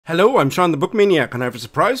Hello, I'm Sean the Book Maniac, and I have a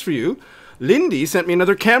surprise for you. Lindy sent me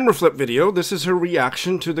another camera flip video. This is her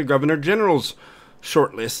reaction to the Governor General's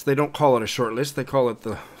shortlist. They don't call it a shortlist, they call it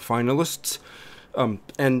the finalists.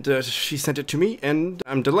 She sent it to me, and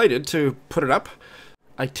I'm delighted to put it up.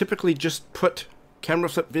 I typically just put camera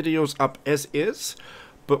flip videos up as is,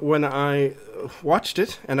 but when I watched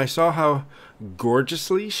it and I saw how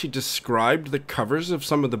gorgeously she described the covers of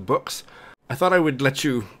some of the books, I thought I would let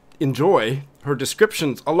you enjoy her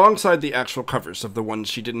descriptions alongside the actual covers of the ones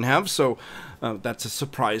she didn't have. So that's a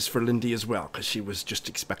surprise for Lindy as well, because she was just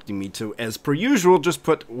expecting me to, as per usual, just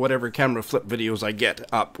put whatever camera flip videos I get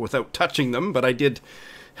up without touching them, but I did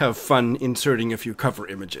have fun inserting a few cover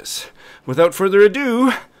images. Without further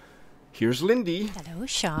ado, here's Lindy. Hello,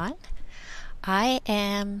 Sean. I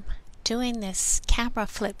am doing this camera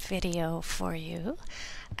flip video for you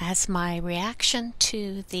as my reaction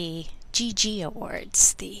to the GG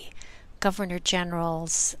Awards, the Governor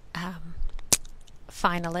General's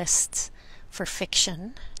finalists for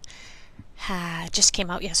fiction. Just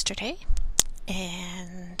came out yesterday,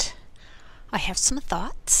 and I have some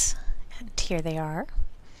thoughts, and here they are.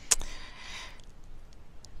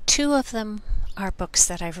 Two of them are books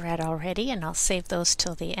that I've read already, and I'll save those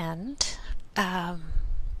till the end.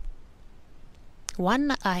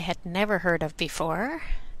 One I had never heard of before,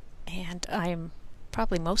 and I'm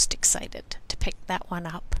probably most excited to pick that one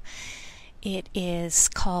up. It is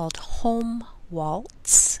called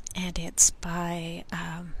Waltz, and it's by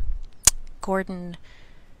Gordon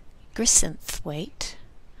Grisenthwaite.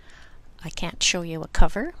 I can't show you a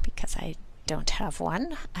cover because I don't have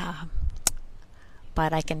one,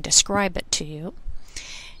 but I can describe it to you.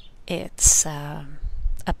 It's a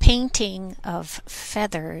painting of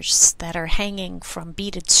feathers that are hanging from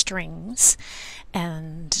beaded strings,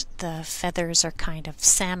 and the feathers are kind of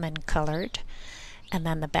salmon colored, and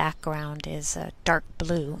then the background is a dark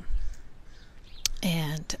blue.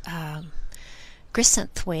 And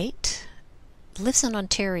Grisenthwaite lives in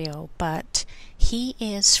Ontario, but he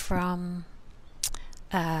is from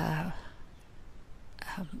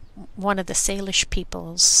one of the Salish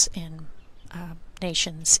peoples in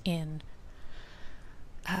nations in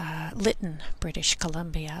Lytton, British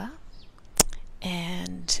Columbia,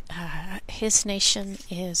 and his nation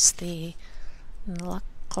is the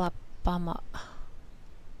Nlaklapama,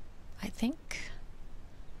 I think.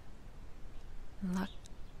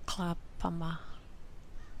 Nlaklapama.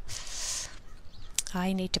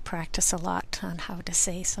 I need to practice a lot on how to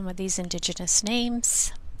say some of these indigenous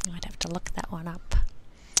names. I might have to look that one up.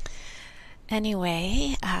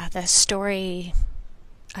 Anyway, the story,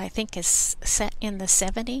 I think, is set in the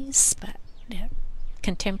 70s, but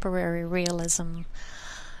contemporary realism,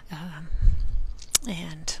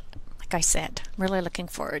 and like I said, I'm really looking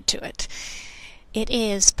forward to it. It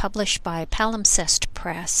is published by Palimpsest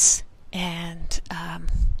Press, and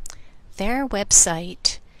their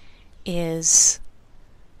website is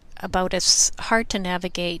about as hard to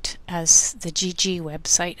navigate as the GG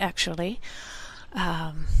website, actually.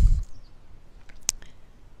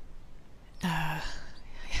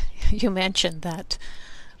 You mentioned that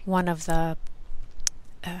one of the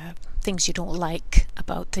things you don't like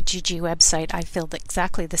about the GG website, I feel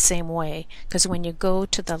exactly the same way, because when you go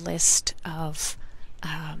to the list of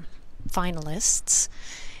finalists,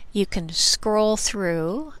 you can scroll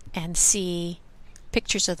through and see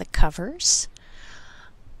pictures of the covers,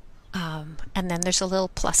 and then there's a little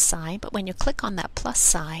plus sign, but when you click on that plus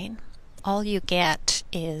sign, all you get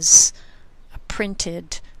is a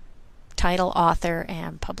printed title, author,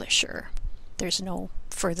 and publisher. There's no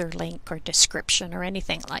further link or description or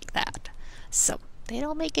anything like that. So they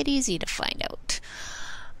don't make it easy to find out.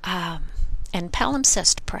 And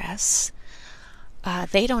Palimpsest Press,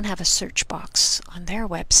 they don't have a search box on their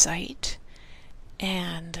website.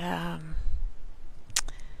 And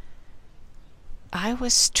I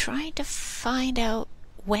was trying to find out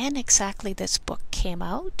when exactly this book came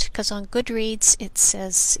out, because on Goodreads it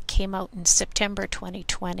says it came out in September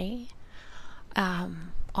 2020.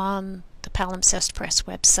 On the Palimpsest Press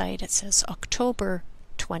website it says October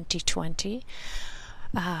 2020,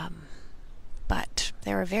 but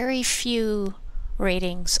there are very few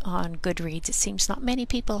ratings on Goodreads. It seems not many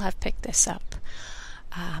people have picked this up.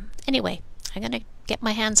 Anyway, I'm going to get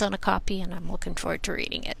my hands on a copy, and I'm looking forward to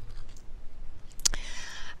reading it.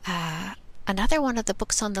 Another one of the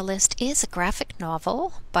books on the list is a graphic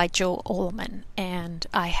novel by Joe Ollmann, and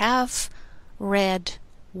I have read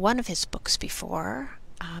one of his books before.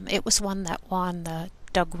 It was one that won the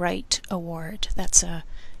Doug Wright Award. That's a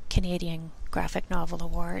Canadian graphic novel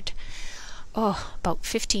award. About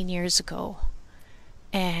 15 years ago.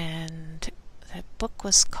 And the book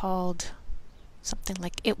was called something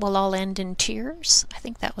like It Will All End in Tears. I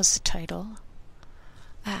think that was the title.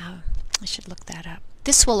 I should look that up.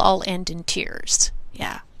 This Will All End in Tears.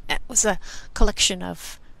 Yeah, it was a collection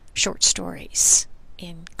of short stories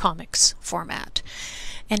in comics format.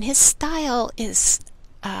 And his style is,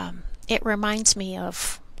 it reminds me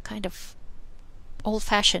of kind of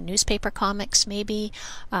old-fashioned newspaper comics, maybe.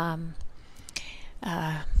 None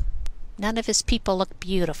of his people look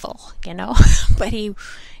beautiful, you know, but he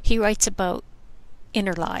writes about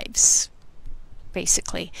inner lives,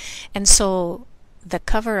 basically. And so the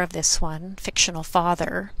cover of this one, Fictional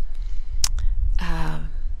Father,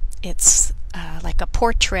 it's like a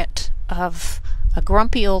portrait of a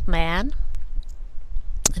grumpy old man,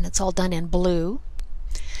 and it's all done in blue.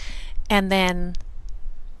 And then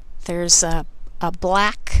there's a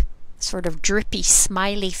black sort of drippy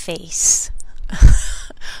smiley face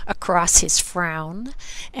across his frown,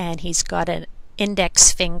 and he's got an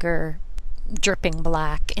index finger dripping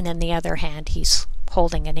black, and in the other hand he's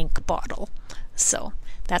holding an ink bottle. So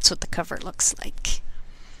that's what the cover looks like.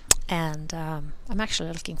 And I'm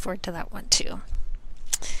actually looking forward to that one too.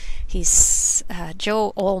 He's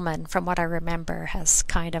Joe Ollmann, from what I remember, has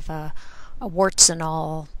kind of a warts and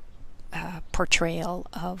all portrayal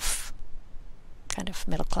of kind of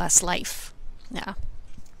middle-class life. Yeah.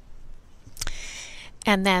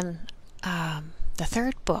 And then the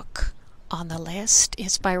third book on the list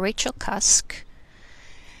is by Rachel Cusk,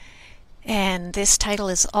 and this title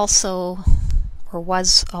is also, or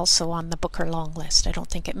was also, on the Booker long list. I don't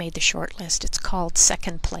think it made the short list. It's called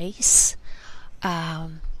Second Place.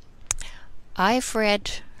 I've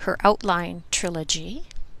read her Outline trilogy,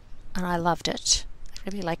 and I loved it. I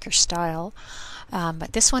really like her style.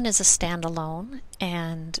 But this one is a standalone,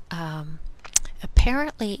 and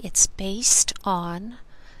apparently it's based on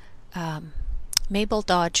Mabel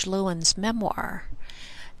Dodge Lewin's memoir,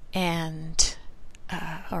 and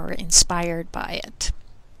or inspired by it.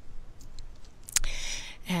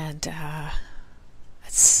 And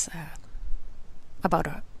it's about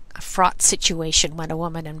a fraught situation when a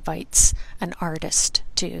woman invites an artist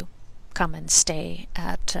to come and stay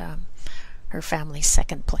at her family's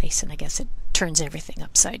second place, and I guess it turns everything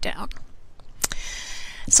upside down.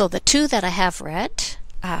 So the two that I have read,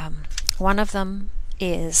 one of them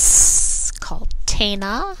is called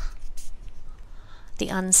Tainna, The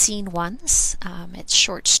Unseen Ones. It's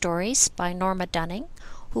short stories by Norma Dunning,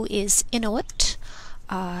 who is Inuit.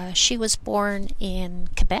 She was born in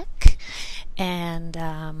Quebec, and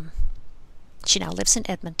she now lives in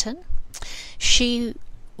Edmonton. She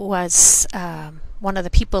was one of the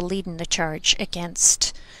people leading the charge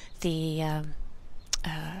against the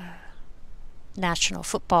National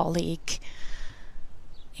Football League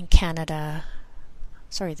in Canada,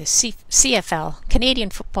 sorry, the CFL, Canadian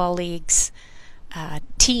Football League's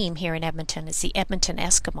team here in Edmonton is the Edmonton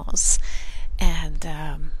Eskimos, and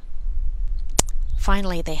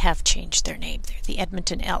finally they have changed their name. They're the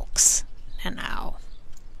Edmonton Elks now.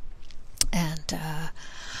 And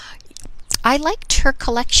I liked her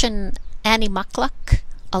collection Annie Muckluck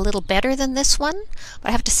a little better than this one, but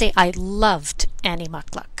I have to say I loved Annie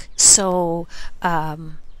Muckluck. So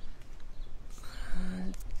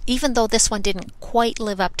even though this one didn't quite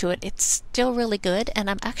live up to it, it's still really good, and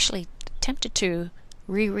I'm actually tempted to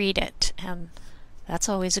reread it, and that's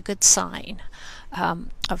always a good sign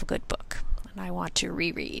of a good book, and I want to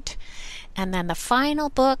reread. And then the final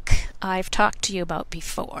book I've talked to you about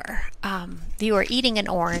before, You Are Eating an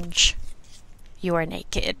Orange, You Are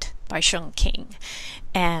Naked by Sheung-King.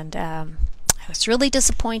 And I was really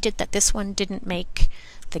disappointed that this one didn't make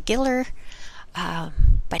the Giller,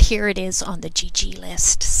 but here it is on the GG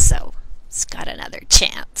list, so it's got another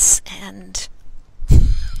chance, and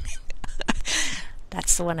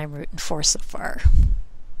that's the one I'm rooting for so far.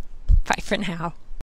 Bye for now.